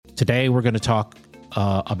Today, we're going to talk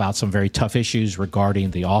about some very tough issues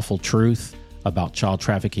regarding the awful truth about child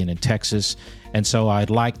trafficking in Texas. And so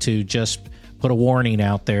I'd like to just put a warning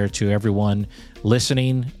out there to everyone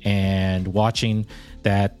listening and watching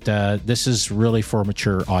that this is really for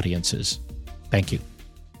mature audiences. Thank you.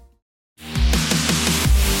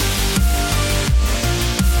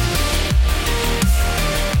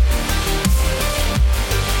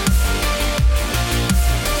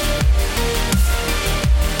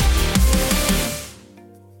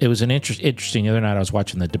 It was an interesting. The other night I was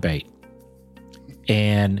watching the debate,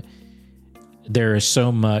 and there is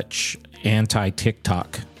so much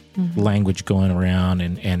anti-TikTok language going around,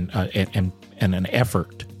 and an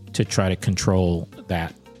effort to try to control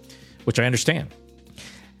that, which I understand.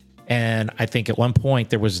 And I think at one point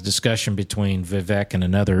there was a discussion between Vivek and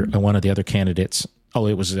one of the other candidates. Oh,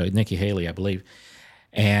 it was Nikki Haley, I believe,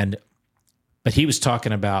 but he was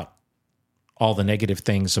talking about all the negative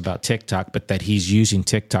things about TikTok, but that he's using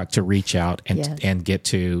TikTok to reach out and get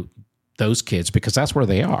to those kids because that's where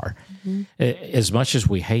they are. Mm-hmm. As much as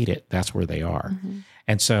we hate it, that's where they are. Mm-hmm.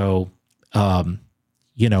 And so,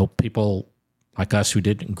 people like us who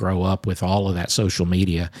didn't grow up with all of that social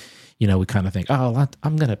media, we kind of think,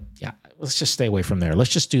 let's just stay away from there.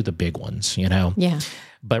 Let's just do the big ones, Yeah.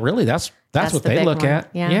 But really, that's what they look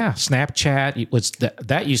at. Yeah. Snapchat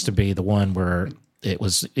that used to be the one where it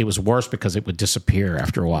was worse because it would disappear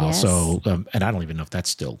after a while. Yes. So, and I don't even know if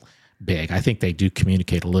that's still big. I think they do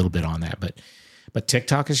communicate a little bit on that, but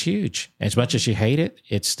TikTok is huge. As much as you hate it,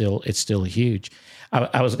 it's still huge.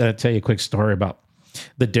 I was going to tell you a quick story about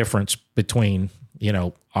the difference between,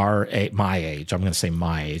 my age. I'm going to say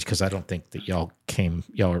my age because I don't think that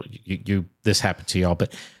this happened to y'all.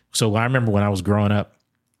 But so I remember when I was growing up,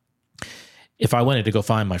 if I wanted to go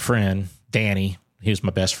find my friend, Danny, he was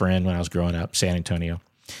my best friend when I was growing up, San Antonio.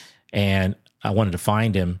 And I wanted to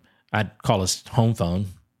find him. I'd call his home phone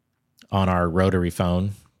on our rotary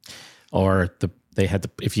phone, or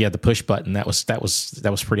if you had the push button, that was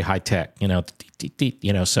pretty high tech,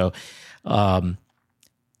 so, and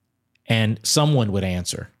someone would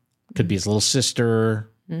answer. Could be his little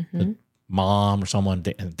sister, mom, or someone,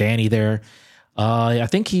 Danny there. I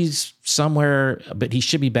think he's somewhere, but he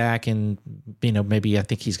should be back in, maybe I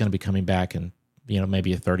think he's going to be coming back in,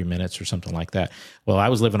 maybe 30 minutes or something like that. Well, I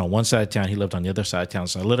was living on one side of town. He lived on the other side of town.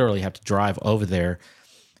 So I literally have to drive over there,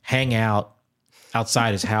 hang out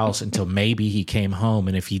outside his house until maybe he came home.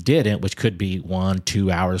 And if he didn't, which could be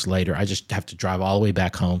 1-2 hours later, I just have to drive all the way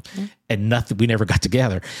back home and we never got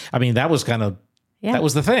together. I mean, that was kind of, that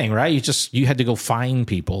was the thing, right? You had to go find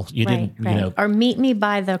people. You didn't. Or meet me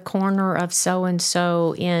by the corner of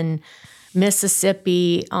so-and-so in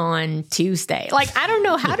Mississippi on Tuesday. I don't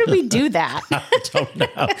know. How did we do that?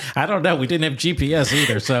 I don't know. We didn't have GPS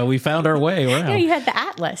either, so we found our way around. Yeah, you had the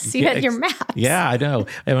atlas. You had your maps. Yeah, I know.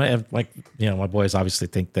 And my boys obviously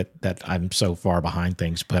think that I'm so far behind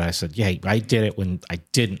things, but I said, yeah, I did it when I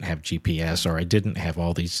didn't have GPS or I didn't have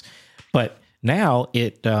all these. But now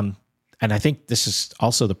and I think this is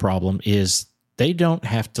also the problem, is they don't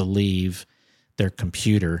have to leave their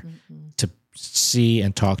computer to see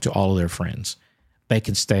and talk to all of their friends. They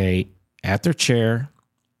can stay at their chair,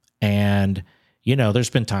 and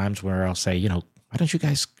there's been times where I'll say, why don't you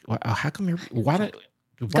guys? How come why don't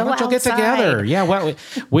y'all get together? Yeah,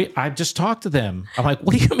 I just talked to them. I'm like,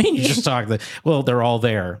 what do you mean you just talked to them? Well, they're all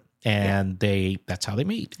there, and that's how they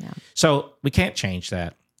meet. Yeah. So we can't change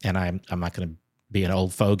that, and I'm not going to be an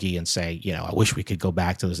old fogey and say, I wish we could go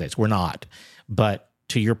back to those days. We're not. But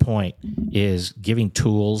to your point, is giving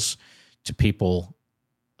tools to people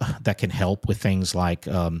that can help with things like,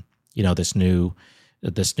 this new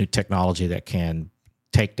technology that can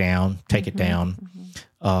take it down.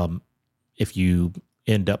 If you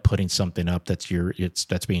end up putting something up that's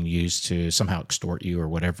being used to somehow extort you or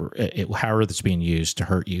whatever, however that's being used to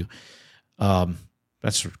hurt you,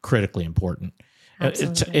 that's critically important.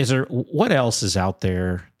 What else is out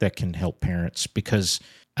there that can help parents? Because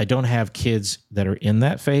I don't have kids that are in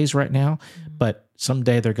that phase right now, but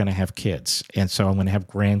someday they're going to have kids. And so I'm going to have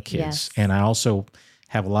grandkids. Yes. And I also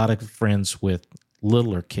have a lot of friends with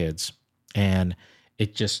littler kids. And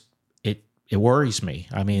it worries me.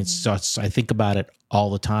 I mean, I think about it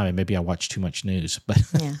all the time, and maybe I watch too much news, but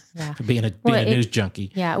being a news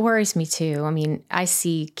junkie. Yeah, it worries me too. I mean, I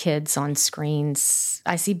see kids on screens.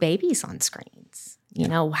 I see babies on screens.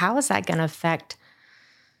 How is that going to affect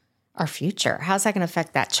our future? How's that going to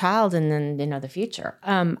affect that child and then, the future?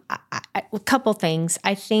 A couple things.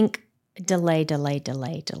 I think delay. There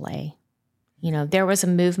was a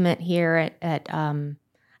movement here at I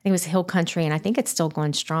think it was Hill Country, and I think it's still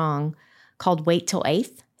going strong, called Wait Till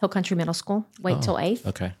 8th. Hill Country Middle School. Wait till 8th.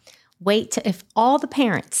 Okay. Wait till, if all the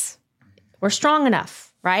parents were strong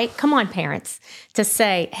enough, right? Come on, parents, to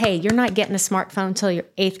say, hey, you're not getting a smartphone till you're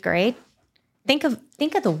 8th grade. Think of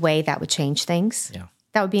the way that would change things. Yeah.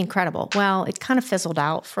 That would be incredible. Well, it kind of fizzled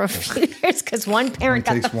out for a few years because one parent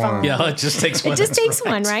got the phone. Yeah, it just takes one. It just takes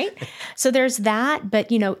one, right? So there's that. But,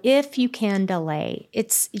 if you can delay,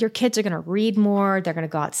 your kids are going to read more. They're going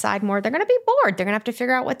to go outside more. They're going to be bored. They're going to have to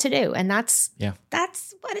figure out what to do. And that's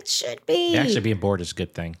what it should be. Actually, being bored is a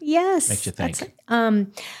good thing. Yes. Makes you think.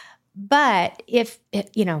 But if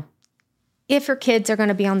your kids are going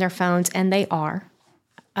to be on their phones, and they are,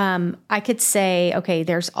 I could say, okay,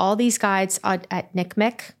 there's all these guides at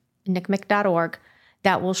ncmic.org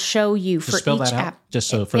that will show you Just for spell each that out, app. just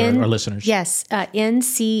so for our listeners. Yes,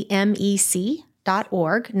 ncmec.org,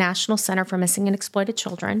 National Center for Missing and Exploited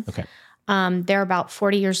Children. Okay. They're about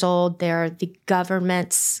 40 years old. They're the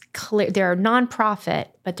government's they're a nonprofit,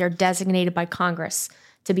 but they're designated by Congress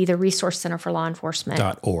to be the resource center for law enforcement.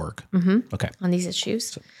 .org. Okay. On these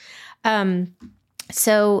issues.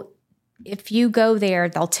 So if you go there,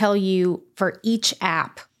 they'll tell you for each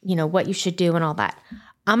app, what you should do and all that.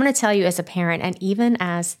 I'm going to tell you as a parent, and even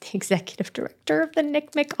as the executive director of the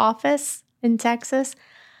NCMEC office in Texas,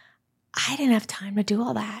 I didn't have time to do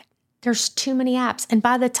all that. There's too many apps. And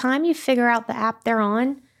by the time you figure out the app they're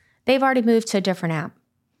on, they've already moved to a different app.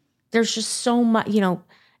 There's just so much,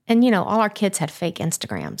 and all our kids had fake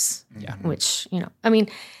Instagrams, which,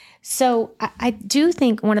 so I do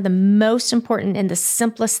think one of the most important and the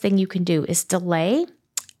simplest thing you can do is delay.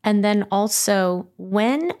 And then also,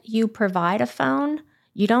 when you provide a phone,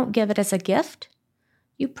 you don't give it as a gift,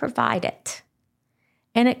 you provide it.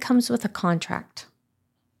 And it comes with a contract.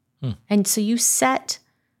 And so you set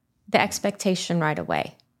the expectation right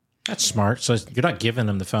away. That's smart. So you're not giving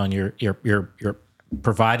them the phone. You're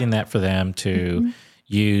providing that for them to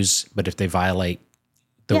use. But if they violate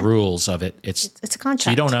the rules of it, it's a contract. So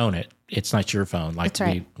you don't own it. It's not your phone. Like That's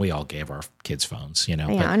right. we all gave our kids phones, Yeah,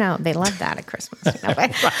 I know. They love that at Christmas.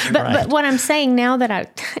 But what I'm saying now that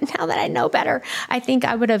I know better, I think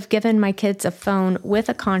I would have given my kids a phone with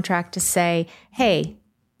a contract to say, hey,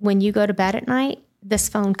 when you go to bed at night, this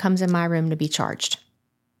phone comes in my room to be charged.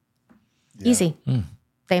 Yeah. Easy.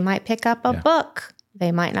 They might pick up a book.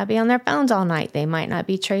 They might not be on their phones all night. They might not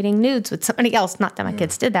be trading nudes with somebody else. Not that my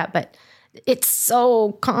kids did that, but it's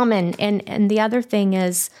so common. And the other thing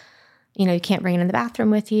is, you can't bring it in the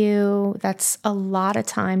bathroom with you. That's a lot of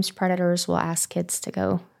times predators will ask kids to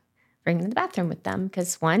go bring it in the bathroom with them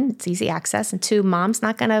because, one, it's easy access, and two, mom's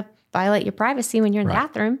not going to violate your privacy when you're in the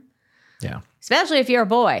bathroom. Yeah. Especially if you're a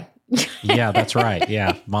boy. Yeah, that's right.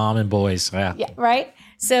 Yeah. Mom and boys. Yeah. Yeah, right?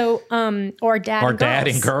 So, or dad and girls. Or dad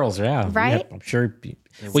and girls, yeah. Right? Yeah, I'm sure.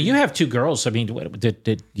 Well, you have two girls. I mean,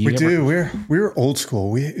 did you We do. We're old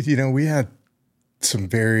school. We had some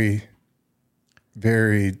very,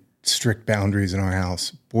 very strict boundaries in our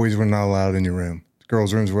house. Boys were not allowed in your room.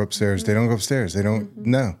 Girls' rooms were upstairs. They don't go upstairs. They don't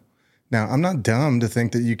know. Now, I'm not dumb to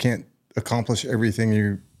think that you can't accomplish everything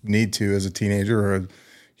you need to as a teenager or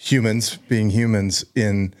being humans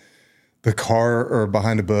in the car or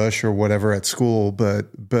behind a bush or whatever at school.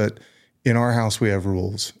 But in our house, we have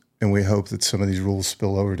rules, and we hope that some of these rules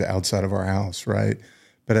spill over to outside of our house, right?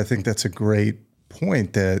 But I think that's a great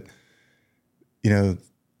point that,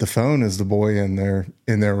 the phone is the boy in their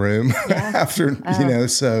room after,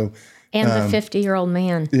 so. And the 50-year-old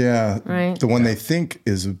man. Yeah. Right. The one they think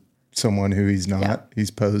is someone who he's not. Yeah. He's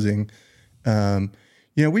posing.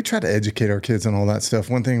 We try to educate our kids on all that stuff.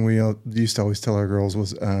 One thing we used to always tell our girls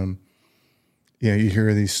was, you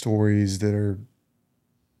hear these stories that are,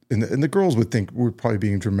 and the girls would think we're probably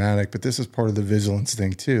being dramatic, but this is part of the vigilance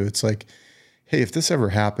thing too. It's like, hey, if this ever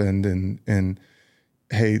happened and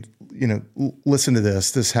hey, listen to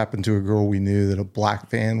this. This happened to a girl we knew that a black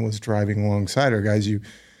van was driving alongside her. Guys,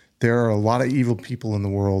 there are a lot of evil people in the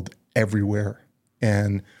world everywhere.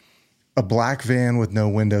 And a black van with no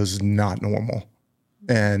windows is not normal.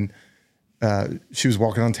 And she was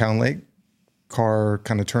walking on Town Lake. Car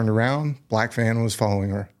kind of turned around. Black van was following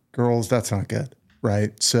her. Girls, that's not good,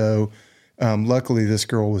 right? So luckily, this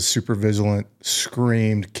girl was super vigilant,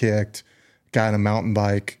 screamed, kicked, got on a mountain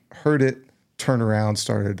bike, heard it, turned around,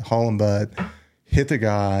 started hauling butt, hit the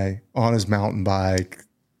guy on his mountain bike.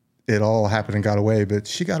 It all happened and got away, but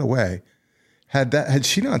she got away. Had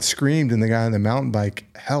she not screamed and the guy on the mountain bike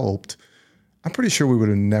helped, I'm pretty sure we would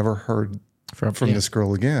have never heard from this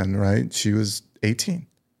girl again, right? She was 18,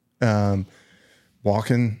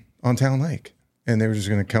 walking on Town Lake, and they were just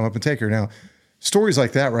going to come up and take her. Now, stories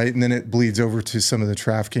like that, right? And then it bleeds over to some of the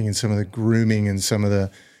trafficking and some of the grooming and some of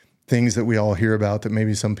the things that we all hear about that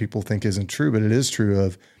maybe some people think isn't true, but it is true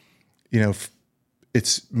of,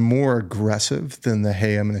 it's more aggressive than the,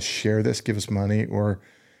 hey, I'm going to share this, give us money, or,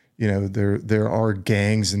 there are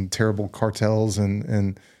gangs and terrible cartels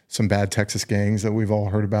and some bad Texas gangs that we've all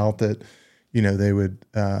heard about that, they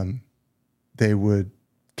would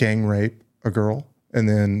gang rape a girl and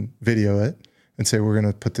then video it and say, we're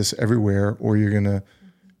going to put this everywhere, or you're going to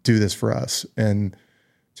do this for us. And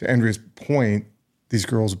to Andrea's point, these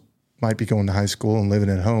girls might be going to high school and living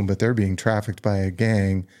at home, but they're being trafficked by a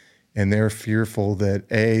gang, and they're fearful that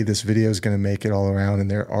this video is going to make it all around, and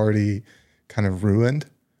they're already kind of ruined.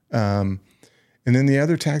 And then the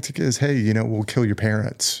other tactic is, hey, we'll kill your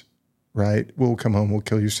parents, right? We'll come home, we'll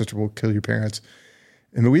kill your sister, we'll kill your parents.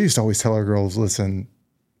 And we used to always tell our girls, listen,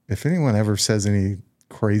 if anyone ever says any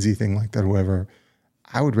crazy thing like that or whatever,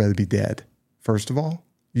 I would rather be dead. First of all,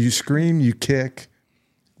 you scream, you kick,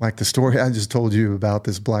 like the story I just told you about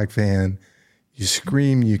this black van. You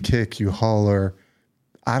scream, you kick, you holler.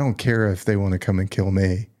 I don't care if they want to come and kill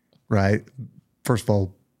me, right? First of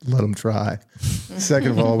all, let them try.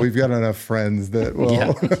 Second of all, we've got enough friends that, we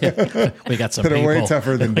got some that people. are way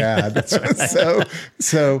tougher than dad. That's right.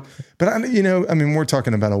 But we're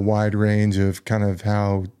talking about a wide range of kind of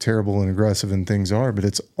how terrible and aggressive and things are, but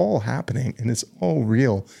it's all happening and it's all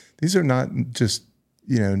real. These are not just,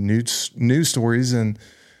 news stories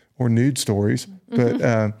or nude stories, but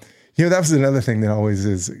that was another thing that always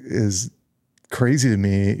is crazy to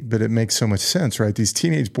me, but it makes so much sense, right? These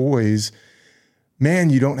teenage boys, man,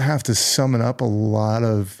 you don't have to summon up a lot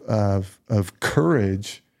of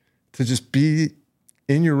courage to just be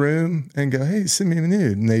in your room and go, hey, send me a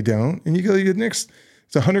nude. And they don't. And you go, it's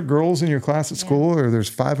 100 girls in your class at school, or there's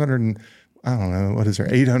 500 and, I don't know, what is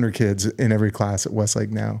there, 800 kids in every class at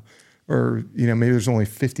Westlake now. Or, maybe there's only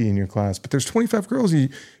 50 in your class, but there's 25 girls.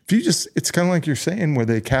 It's kind of like you're saying, where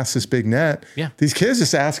they cast this big net. Yeah. These kids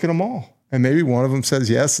just asking them all. And maybe one of them says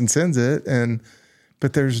yes and sends it.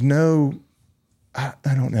 But there's no, I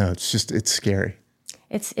don't know. It's scary.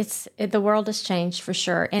 The world has changed for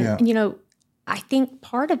sure. And, I think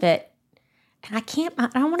part of it, and I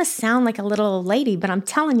don't want to sound like a little old lady, but I'm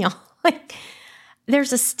telling y'all,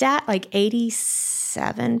 there's a stat,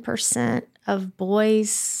 87% of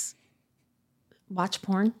boys watch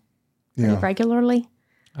porn pretty regularly.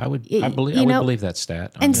 I would believe that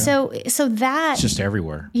stat. And so that it's just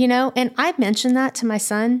everywhere. And I mentioned that to my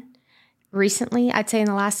son recently, I'd say in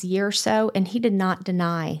the last year or so, and he did not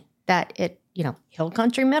deny that Hill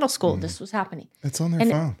Country Middle School, this was happening. It's on their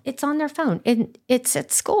phone. It's on their phone, and it's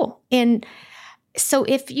at school. And so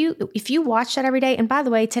if you watch that every day, and by the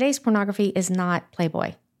way, today's pornography is not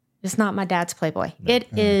Playboy. It's not my dad's Playboy. No. It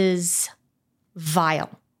is vile.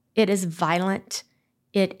 It is violent.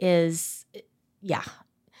 It is, yeah.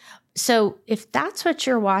 So if that's what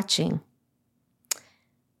you're watching,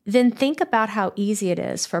 then think about how easy it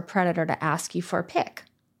is for a predator to ask you for a pic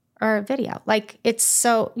or a video. It's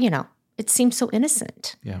so, it seems so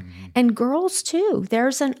innocent. Yeah. Mm-hmm. And girls too.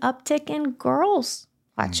 There's an uptick in girls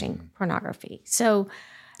watching pornography. So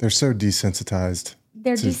they're so desensitized.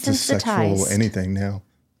 To sexual anything now.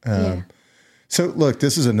 So look,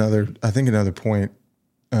 this is another point.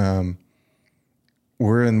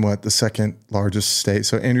 We're in the second largest state.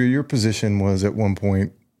 So Andrea, your position was at one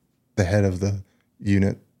point the head of the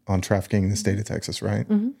unit on trafficking in the state of Texas, right?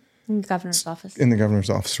 Mm-hmm. In the governor's office. In the governor's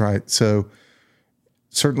office, right. So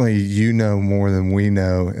certainly you know more than we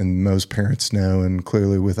know, and most parents know, and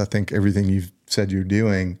clearly with, I think, everything you've said you're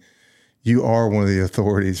doing, you are one of the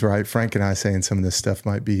authorities, right? Frank and I saying some of this stuff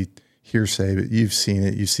might be hearsay, but you've seen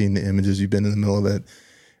it. You've seen the images. You've been in the middle of it.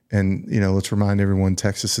 And, let's remind everyone,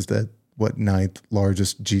 Texas is the 9th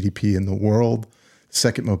largest GDP in the world,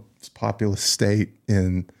 second most populous state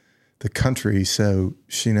in the country. So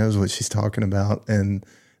she knows what she's talking about, and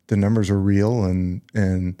the numbers are real. And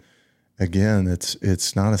again,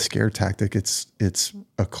 it's not a scare tactic. It's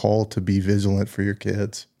a call to be vigilant for your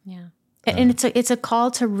kids. Yeah. And it's a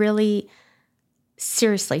call to really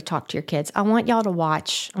seriously talk to your kids. I want y'all to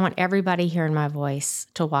watch. I want everybody hearing my voice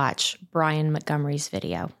to watch Brian Montgomery's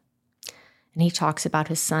video. And he talks about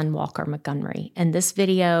his son, Walker Montgomery. And this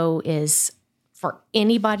video is for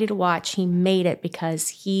anybody to watch. He made it because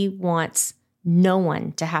he wants no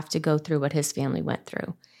one to have to go through what his family went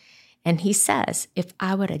through. And he says, if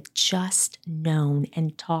I would have just known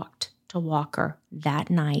and talked to Walker that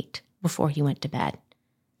night before he went to bed,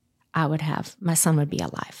 my son would be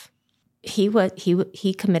alive.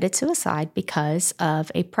 He committed suicide because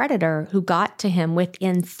of a predator who got to him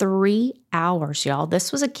within 3 hours, y'all.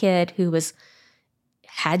 This was a kid who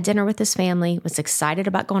had dinner with his family, was excited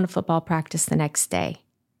about going to football practice the next day.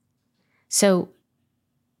 So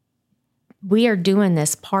we are doing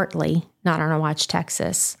this partly, not on our Watch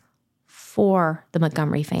Texas, for the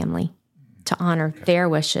Montgomery family to honor their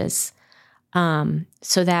wishes,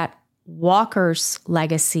 so that Walker's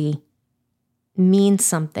legacy means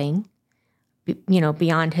something,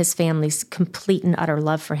 beyond his family's complete and utter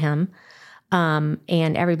love for him, and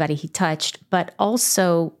everybody he touched. But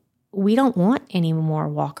also, we don't want any more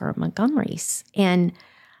Walker Montgomerys. And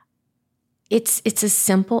it's as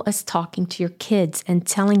simple as talking to your kids and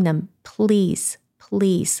telling them, please,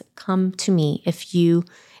 please come to me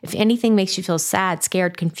if anything makes you feel sad,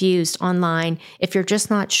 scared, confused online, if you're just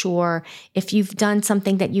not sure, if you've done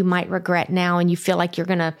something that you might regret now and you feel like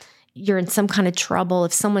you're in some kind of trouble,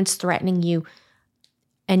 if someone's threatening you.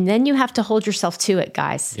 And then you have to hold yourself to it,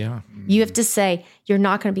 guys. Yeah. You have to say, you're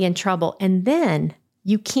not going to be in trouble. And then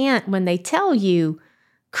you can't, when they tell you,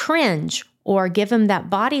 cringe or give them that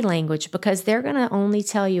body language, because they're going to only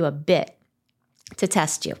tell you a bit to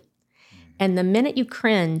test you. And the minute you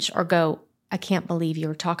cringe or go, I can't believe you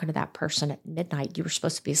were talking to that person at midnight. You were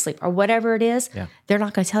supposed to be asleep, or whatever it is. Yeah. They're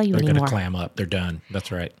not going to tell you anymore. They're going to clam up. They're done.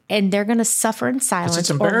 That's right. And they're going to suffer in silence. It's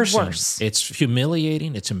embarrassing. Or worse. It's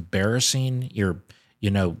humiliating. It's embarrassing. Your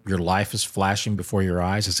life is flashing before your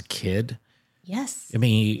eyes as a kid. Yes. I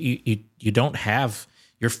mean, you don't have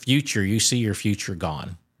your future. You see your future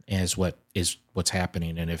gone as what's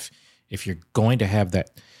happening. And if you're going to have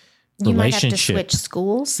that you might have to relationship, switch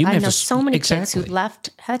schools. I know so many kids who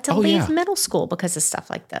had to leave middle school because of stuff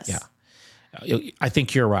like this. Yeah. I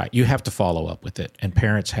think you're right. You have to follow up with it, and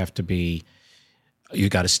parents have to you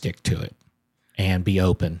got to stick to it and be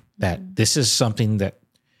open that this is something that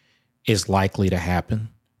is likely to happen,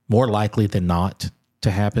 more likely than not to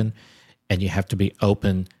happen. And you have to be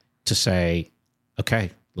open to say, okay,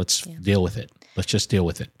 let's deal with it. Let's just deal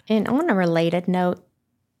with it. And on a related note,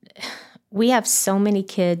 we have so many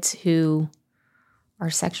kids who are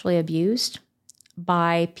sexually abused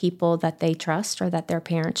by people that they trust or that their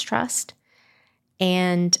parents trust.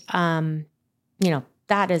 And,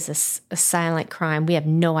 that is a silent crime. We have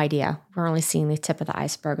no idea. We're only seeing the tip of the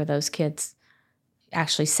iceberg of those kids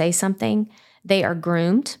actually say something. They are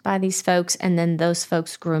groomed by these folks, and then those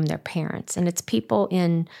folks groom their parents. And it's people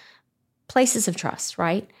in places of trust,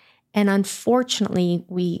 right? And unfortunately,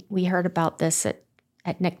 we heard about this at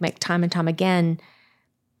NCMEC time and time again.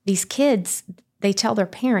 These kids, they tell their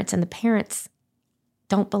parents, and the parents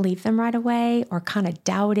don't believe them right away, or kind of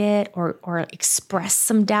doubt it, or express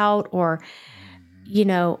some doubt, or,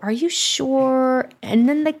 are you sure? And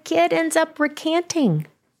then the kid ends up recanting,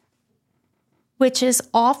 which is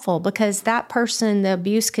awful, because that person, the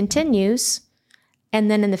abuse continues. And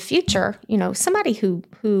then in the future, somebody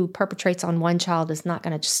who perpetrates on one child is not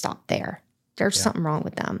going to just stop there. There's something wrong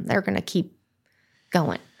with them. They're going to keep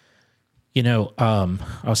going. I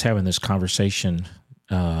was having this conversation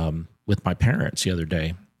with my parents the other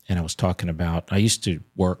day, and I was talking about, I used to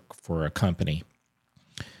work for a company,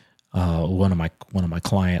 one of my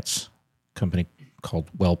clients, company called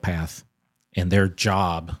WellPath, and their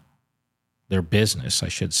business, I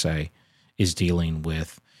should say, is dealing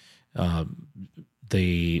with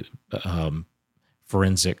the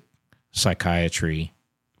forensic psychiatry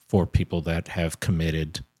for people that have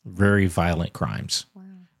committed very violent crimes. Wow.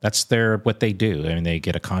 That's what they do. I mean, they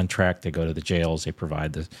get a contract, they go to the jails, they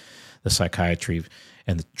provide the psychiatry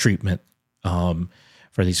and the treatment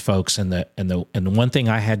for these folks. And the one thing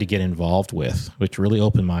I had to get involved with, which really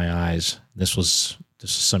opened my eyes, this was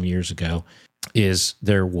some years ago, is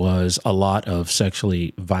there was a lot of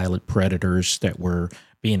sexually violent predators that were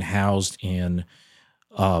being housed in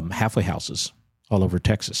halfway houses all over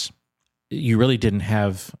Texas. You really didn't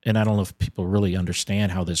have, and I don't know if people really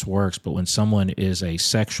understand how this works, but when someone is a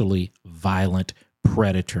sexually violent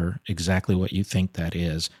predator, exactly what you think that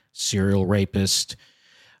is, serial rapist,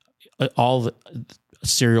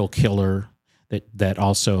 serial killer that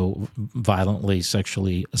also violently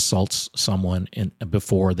sexually assaults someone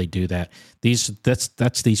before they do that.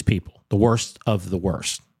 That's these people, the worst of the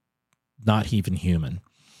worst, not even human.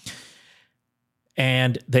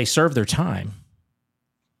 And they serve their time.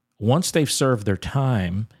 Once they've served their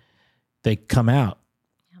time, they come out.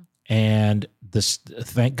 Yeah. And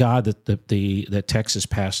thank God that Texas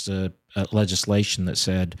passed a legislation that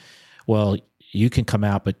said, well, you can come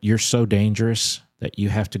out, but you're so dangerous that you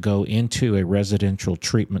have to go into a residential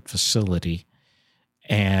treatment facility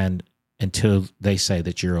and until they say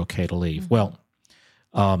that you're okay to leave. Mm-hmm.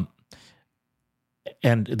 Well,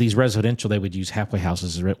 and these residential, they would use halfway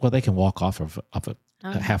houses. Well, they can walk off of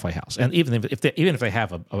a halfway house, and even if they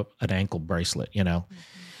have an ankle bracelet, Mm-hmm.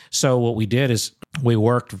 So what we did is we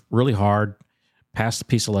worked really hard, passed a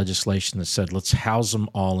piece of legislation that said let's house them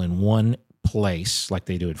all in one place, like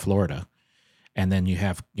they do in Florida, and then you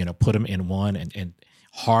have, put them in one and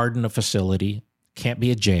harden a facility. Can't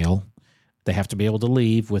be a jail. They have to be able to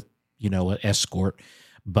leave with, an escort.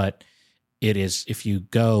 But it is, if you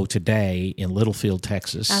go today in Littlefield,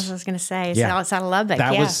 Texas. I was going to say, yeah, so I love that.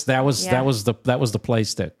 That was the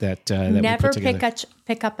place that Never we put together.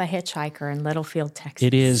 pick up a hitchhiker in Littlefield,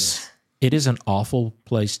 Texas. It is an awful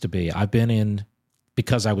place to be. I've been in,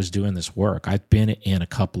 because I was doing this work, I've been in a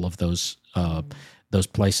couple of those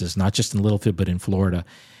places, not just in Littlefield, but in Florida.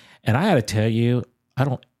 And I got to tell you, I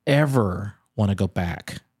don't ever want to go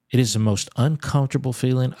back. It is the most uncomfortable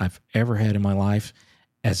feeling I've ever had in my life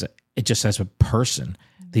as a person.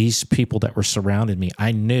 These people that were surrounding me,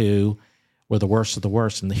 I knew were the worst of the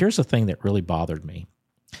worst. And here's the thing that really bothered me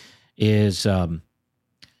is I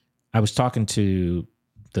was talking to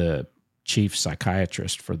the chief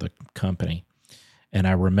psychiatrist for the company, and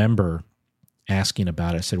I remember asking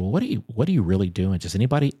about it. I said, well, what are you really doing? Does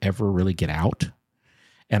anybody ever really get out?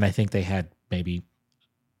 And I think they had maybe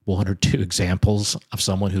one or two examples of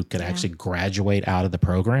someone who could actually graduate out of the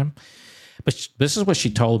program. But this is what she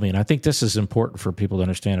told me, and I think this is important for people to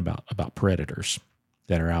understand about predators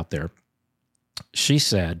that are out there. She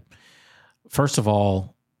said, first of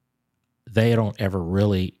all, they don't ever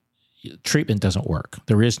really, treatment doesn't work.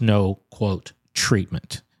 There is no, quote,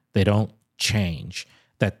 treatment. They don't change.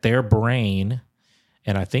 That their brain,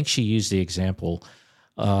 and I think she used the example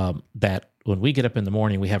that when we get up in the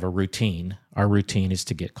morning, we have a routine. Our routine is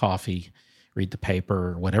to get coffee, read the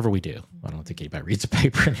paper, whatever we do. I don't think anybody reads the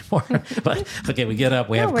paper anymore. But okay, we get up,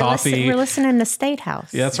 we have coffee. We're listening to State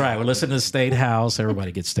House. Yeah, that's right. We're listening to State House.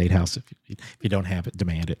 Everybody gets State House. If you don't have it,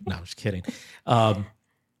 demand it. No, I'm just kidding.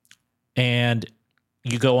 And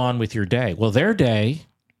you go on with your day. Well, their day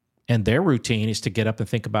and their routine is to get up and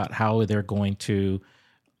think about how they're going to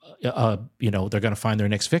they're going to find their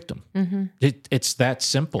next victim. Mm-hmm. It's that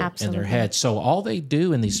simple. Absolutely. In their head. So all they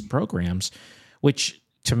do in these programs, which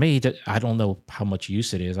to me, I don't know how much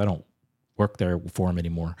use it is. I don't work there for them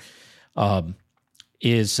anymore.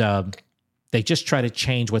 They just try to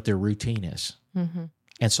change what their routine is. Mm-hmm.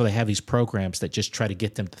 And so they have these programs that just try to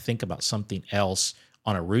get them to think about something else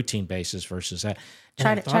on a routine basis versus that.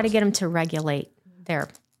 Try to get them to regulate their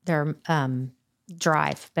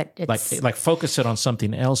drive, but it's like focus it on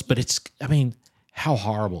something else. But how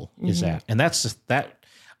horrible is that? And that's that.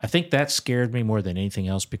 I think that scared me more than anything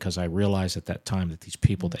else because I realized at that time that these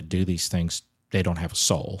people that do these things, they don't have a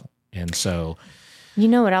soul. And so,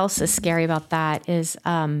 what else is scary about that is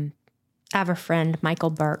I have a friend, Michael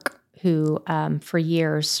Burke, who for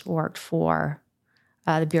years worked for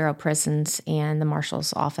the Bureau of Prisons and the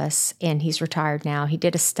Marshal's Office, and he's retired now. He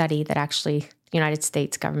did a study that actually the United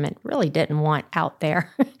States government really didn't want out there,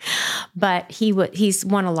 but he's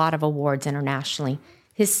won a lot of awards internationally.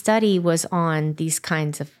 His study was on these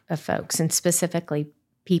kinds of folks, and specifically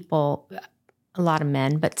people, a lot of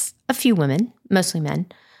men, but a few women, mostly men,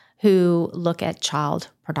 who look at child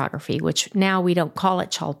pornography, which now we don't call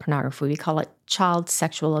it child pornography. We call it child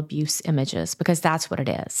sexual abuse images because that's what it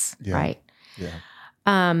is, right?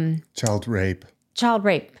 Yeah. Child rape. Child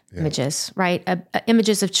rape images, right?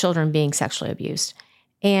 Images of children being sexually abused.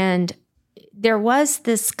 And there was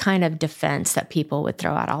this kind of defense that people would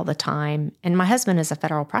throw out all the time. And my husband is a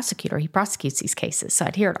federal prosecutor. He prosecutes these cases. So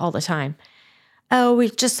I'd hear it all the time. Oh, we're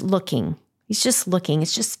just looking. He's just looking.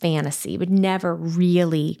 It's just fantasy. It would never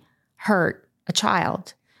really hurt a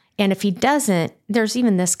child. And if he doesn't, there's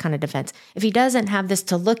even this kind of defense. If he doesn't have this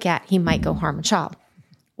to look at, he might go harm a child.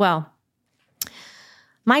 Well,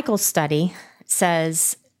 Michael's study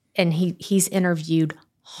says, and he's interviewed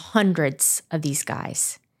hundreds of these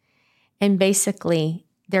guys. And basically,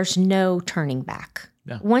 there's no turning back.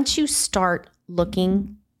 Yeah. Once you start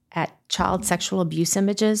looking at child sexual abuse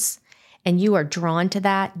images and you are drawn to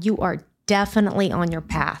that, you are definitely on your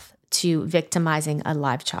path to victimizing a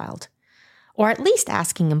live child. Or at least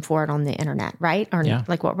asking him for it on the internet, right? Or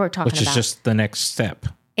like what we're talking about. Which is just the next step.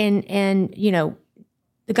 And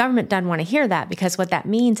the government doesn't want to hear that because what that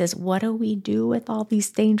means is, what do we do with all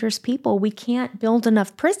these dangerous people? We can't build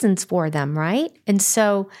enough prisons for them, right? And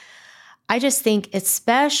so I just think,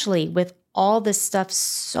 especially with all this stuff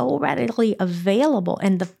so readily available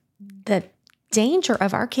and the danger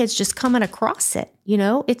of our kids just coming across it,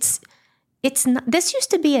 it's not, this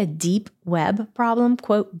used to be a deep web problem,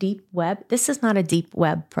 quote, deep web. This is not a deep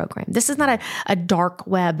web program. This is not a dark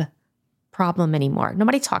web problem anymore.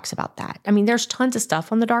 Nobody talks about that. I mean, there's tons of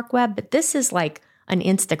stuff on the dark web, but this is like an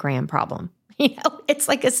Instagram problem. It's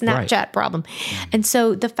like a Snapchat problem. And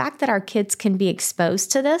so the fact that our kids can be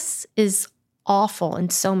exposed to this is awful in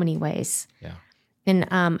so many ways. Yeah. And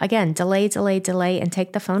again, delay, and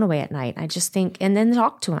take the phone away at night. I just think, and then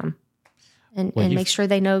talk to them. and make sure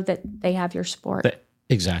they know that they have your support.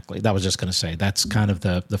 Exactly. That was just going to say, that's kind of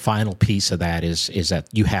the final piece of that is that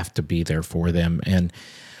you have to be there for them. And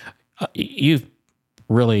you've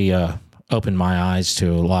really opened my eyes to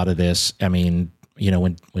a lot of this. I mean,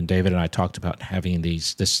 when David and I talked about having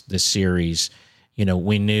this series,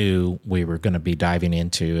 we knew we were going to be diving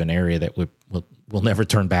into an area that we'll never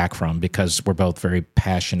turn back from, because we're both very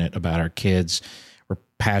passionate about our kids. We're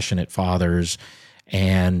passionate fathers,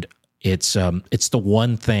 and it's the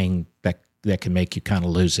one thing that can make you kind of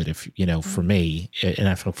lose it. If for me, and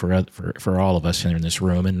I feel for all of us here in this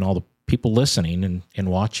room and all the people listening and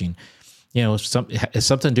watching, it's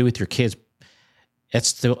something to do with your kids.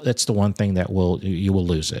 That's the one thing that you will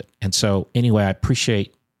lose it. And so anyway, I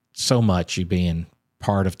appreciate so much you being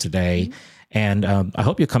part of today, and I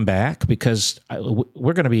hope you come back, because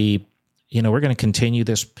we're going to be, we're going to continue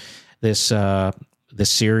this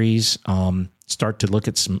series. Start to look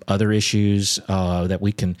at some other issues that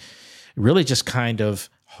we can really just kind of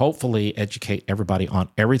hopefully educate everybody on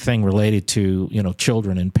everything related to,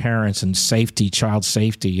 children and parents and safety, child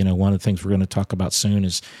safety. One of the things we're going to talk about soon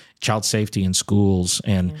is child safety in schools,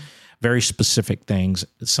 and very specific things,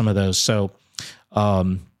 some of those. So,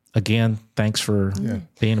 again, thanks for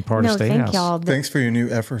being a part of State House. Y'all. Thanks for your new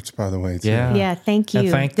efforts, by the way. Too. Yeah, thank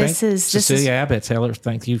you. This is Cecilia Abbott Taylor.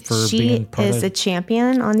 Thank you for being part of it. She is a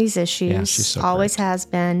champion on these issues. Yeah, she's so always great. has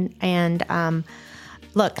been. And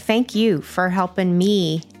look, thank you for helping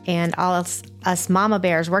me and all us mama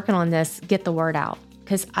bears working on this get the word out,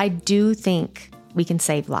 because I do think we can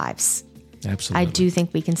save lives. Absolutely. I do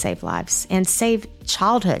think we can save lives and save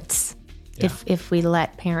childhoods if we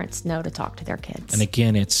let parents know to talk to their kids. And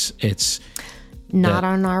again, it's not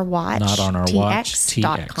on our watch. Not on our watch.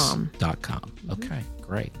 TX.com. Okay,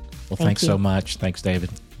 great. Well, thanks so much. Thanks, David.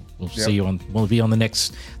 We'll see you we'll be on the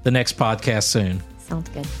next podcast soon. Sounds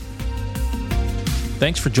good.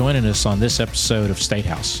 Thanks for joining us on this episode of State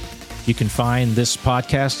House. You can find this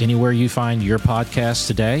podcast anywhere you find your podcast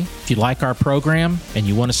today. If you like our program and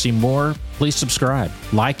you want to see more, please subscribe.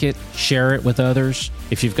 Like it, share it with others.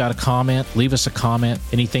 If you've got a comment, leave us a comment.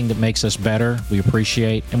 Anything that makes us better, we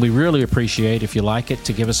appreciate. And we really appreciate, if you like it,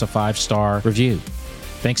 to give us a 5-star review.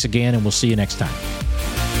 Thanks again, and we'll see you next time.